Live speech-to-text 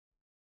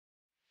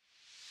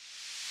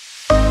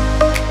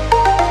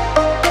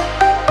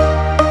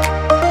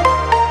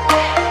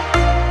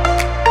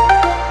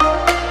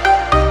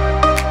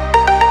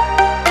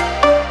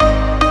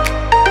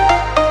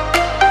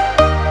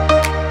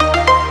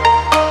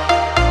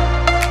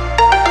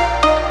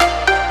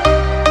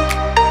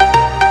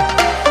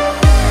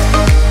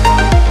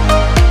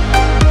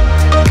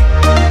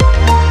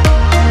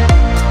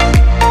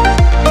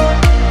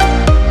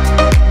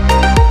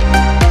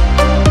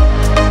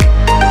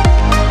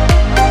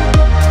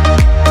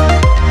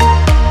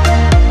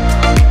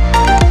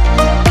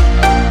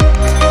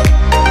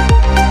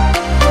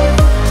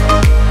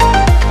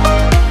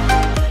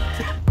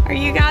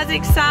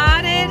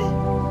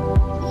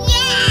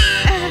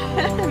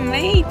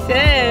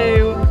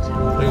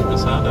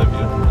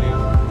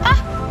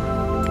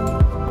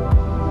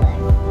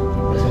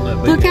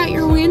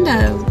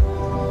window.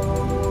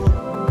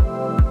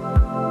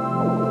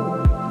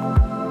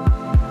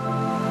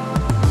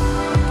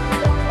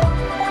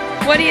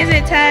 What is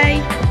it,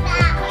 Tay?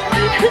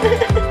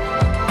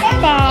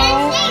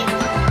 Ball.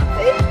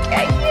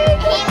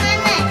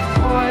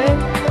 What?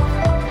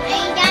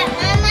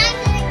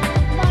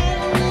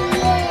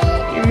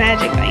 Your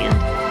magic band.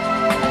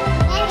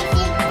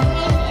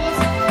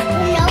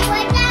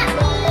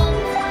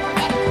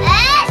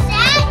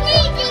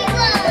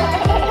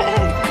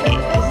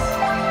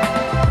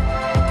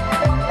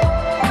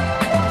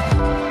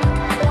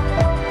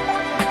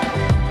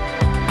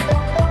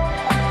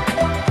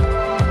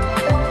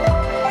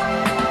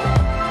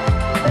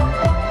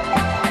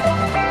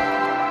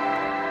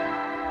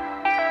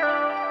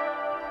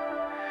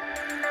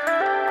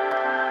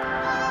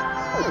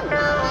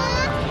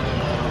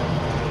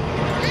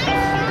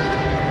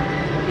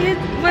 It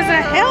was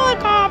a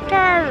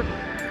helicopter.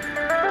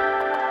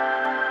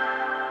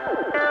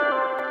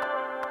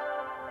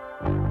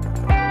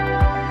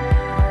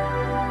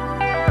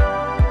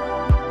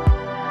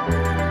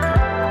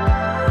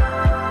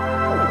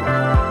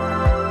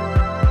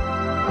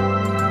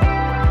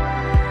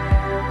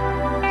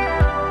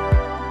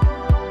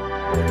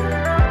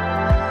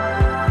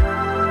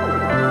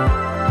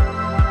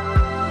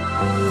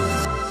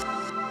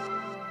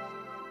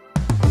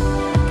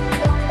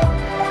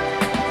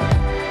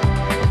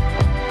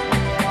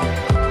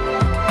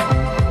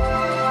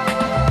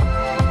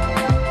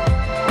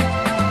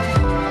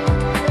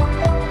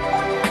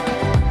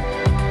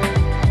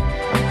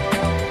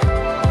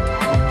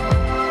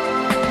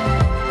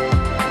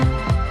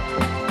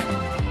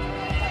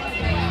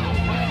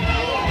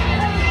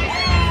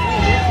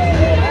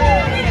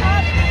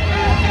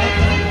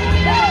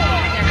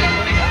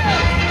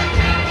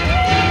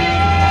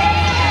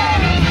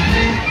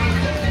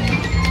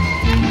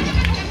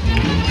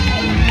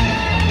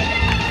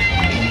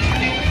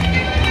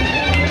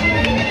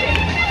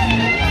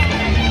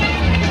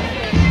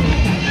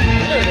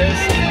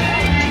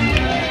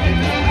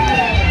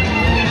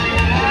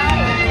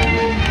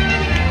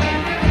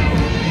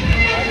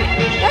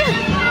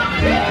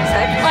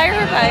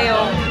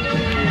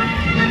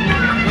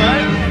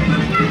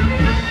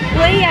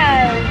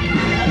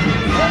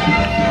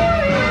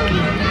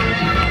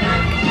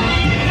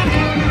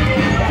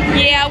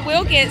 Yeah,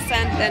 we'll get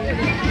something.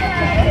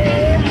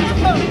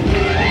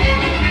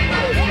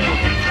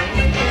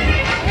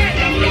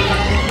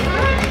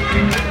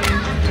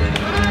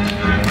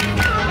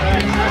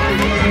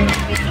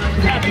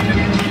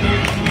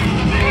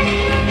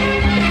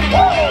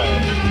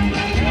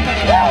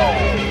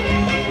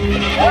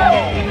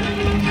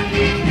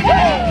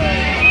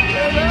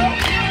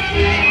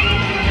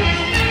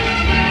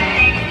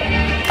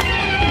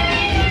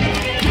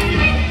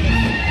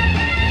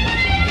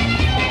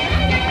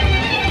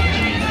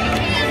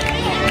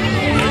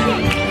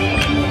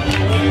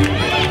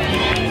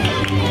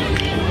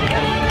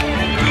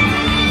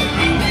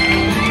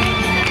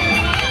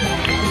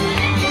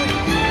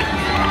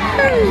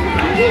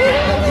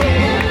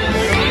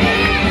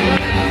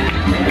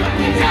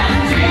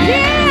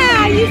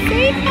 Yeah, you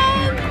see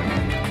them?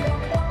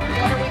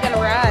 What are we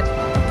gonna ride?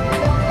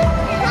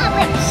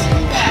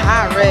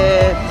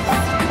 Pirates.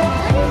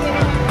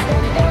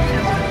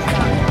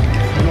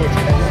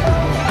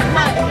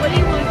 What do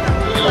you want?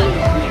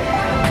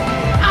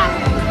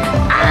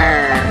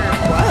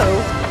 Whoa.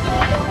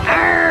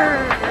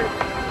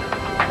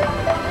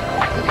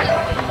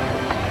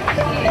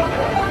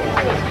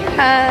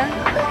 Huh?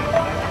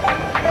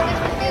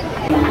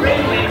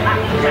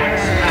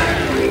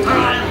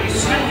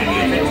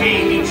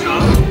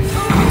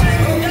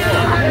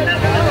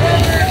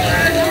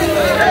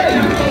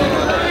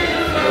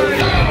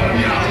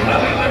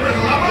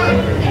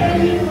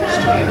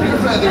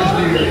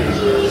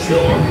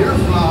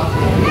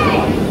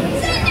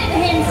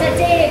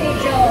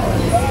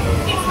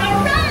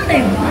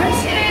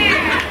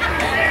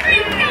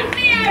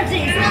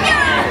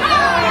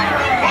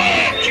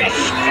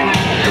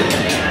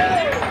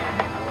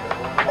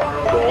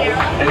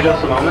 In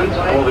just a moment,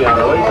 we'll be on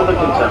our way to the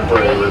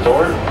Contemporary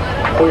Resort.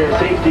 For your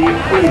safety,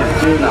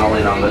 please do not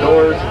lean on the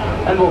doors,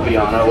 and we'll be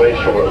on our way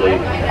shortly.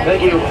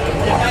 Thank you.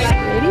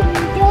 Ready?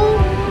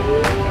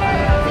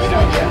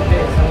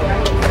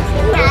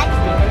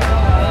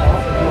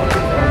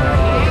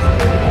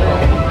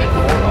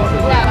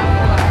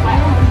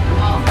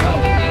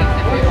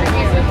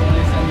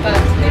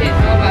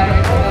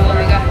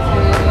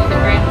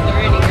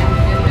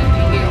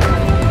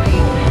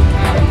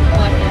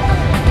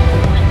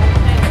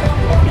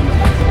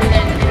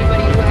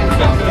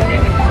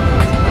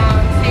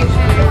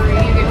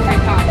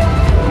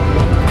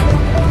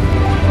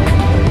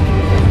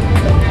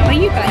 What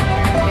do you got?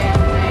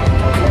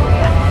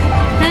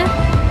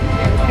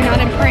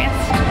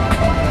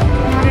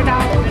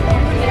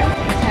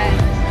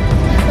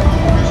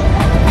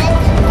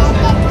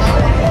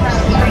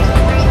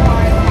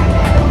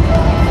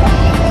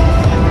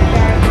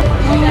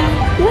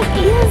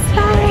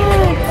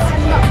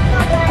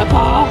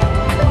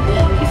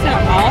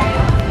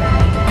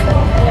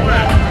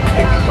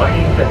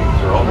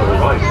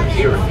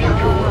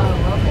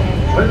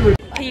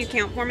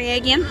 me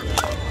again.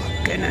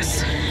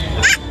 Goodness.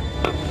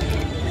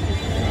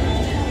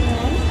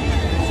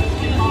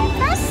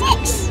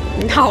 6.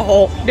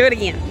 No, do it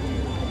again.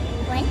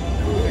 1,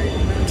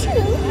 2,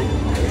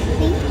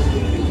 3,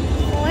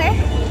 4,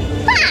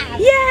 5.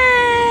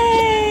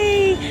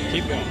 Yay!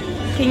 Keep going.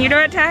 Can you do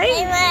it,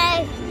 Tay?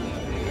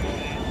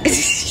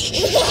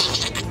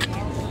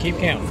 Keep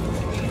counting.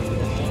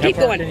 How Keep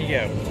far going. can you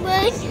go?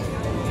 1,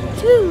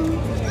 2,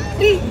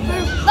 3,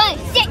 4, 5,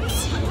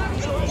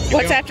 6.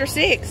 What's after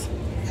 6?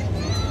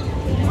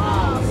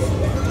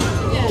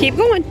 Keep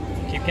going.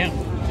 Keep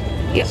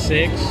counting. Yep.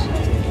 6.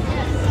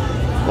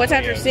 What's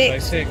after Say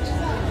 6? 6.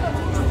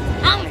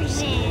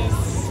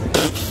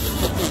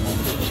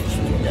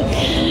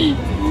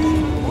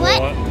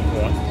 What? 1,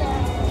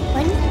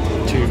 1,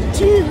 2,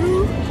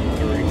 2,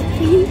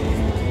 3,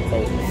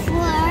 4, 4,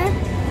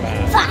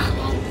 5.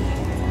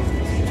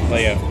 5.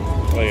 Leo.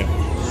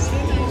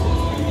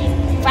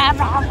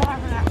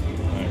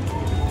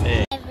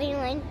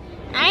 Everyone,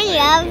 I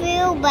love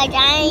you, but I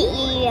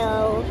eat you.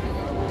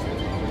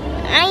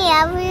 I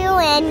love you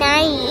and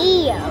I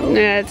eat you.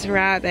 That's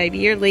right, baby.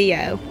 You're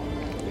Leo.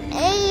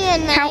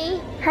 And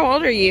How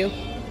old are you?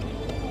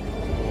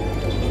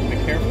 Be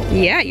careful.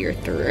 Yeah, you're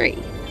 3.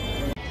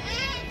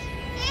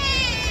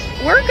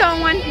 We're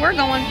going.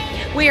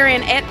 We are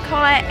in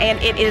Epcot, and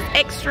it is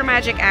Extra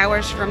Magic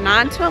Hours from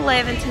 9 to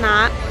 11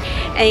 tonight.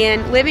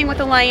 And Living with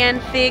the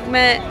Land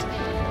Figment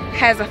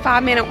has a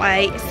 5-minute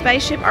wait.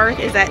 Spaceship Earth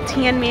is at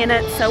 10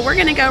 minutes. So we're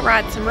gonna go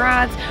ride some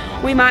rides.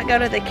 We might go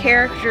to the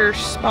character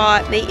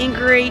spot, meet and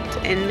greet,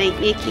 and meet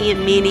Mickey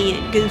and Minnie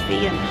and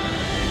Goofy and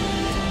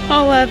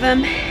all of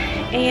them.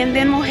 And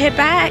then we'll head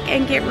back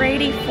and get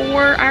ready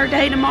for our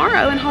day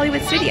tomorrow in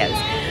Hollywood Studios.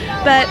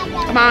 But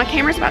my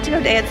camera's about to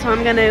go dead, so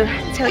I'm gonna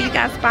tell you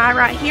guys bye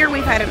right here.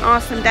 We've had an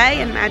awesome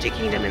day in Magic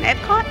Kingdom and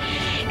Epcot,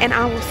 and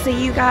I will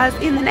see you guys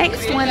in the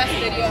next one.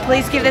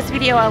 Please give this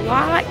video a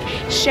like,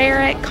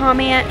 share it,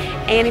 comment,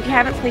 and if you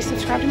haven't, please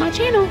subscribe to my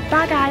channel.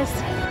 Bye, guys.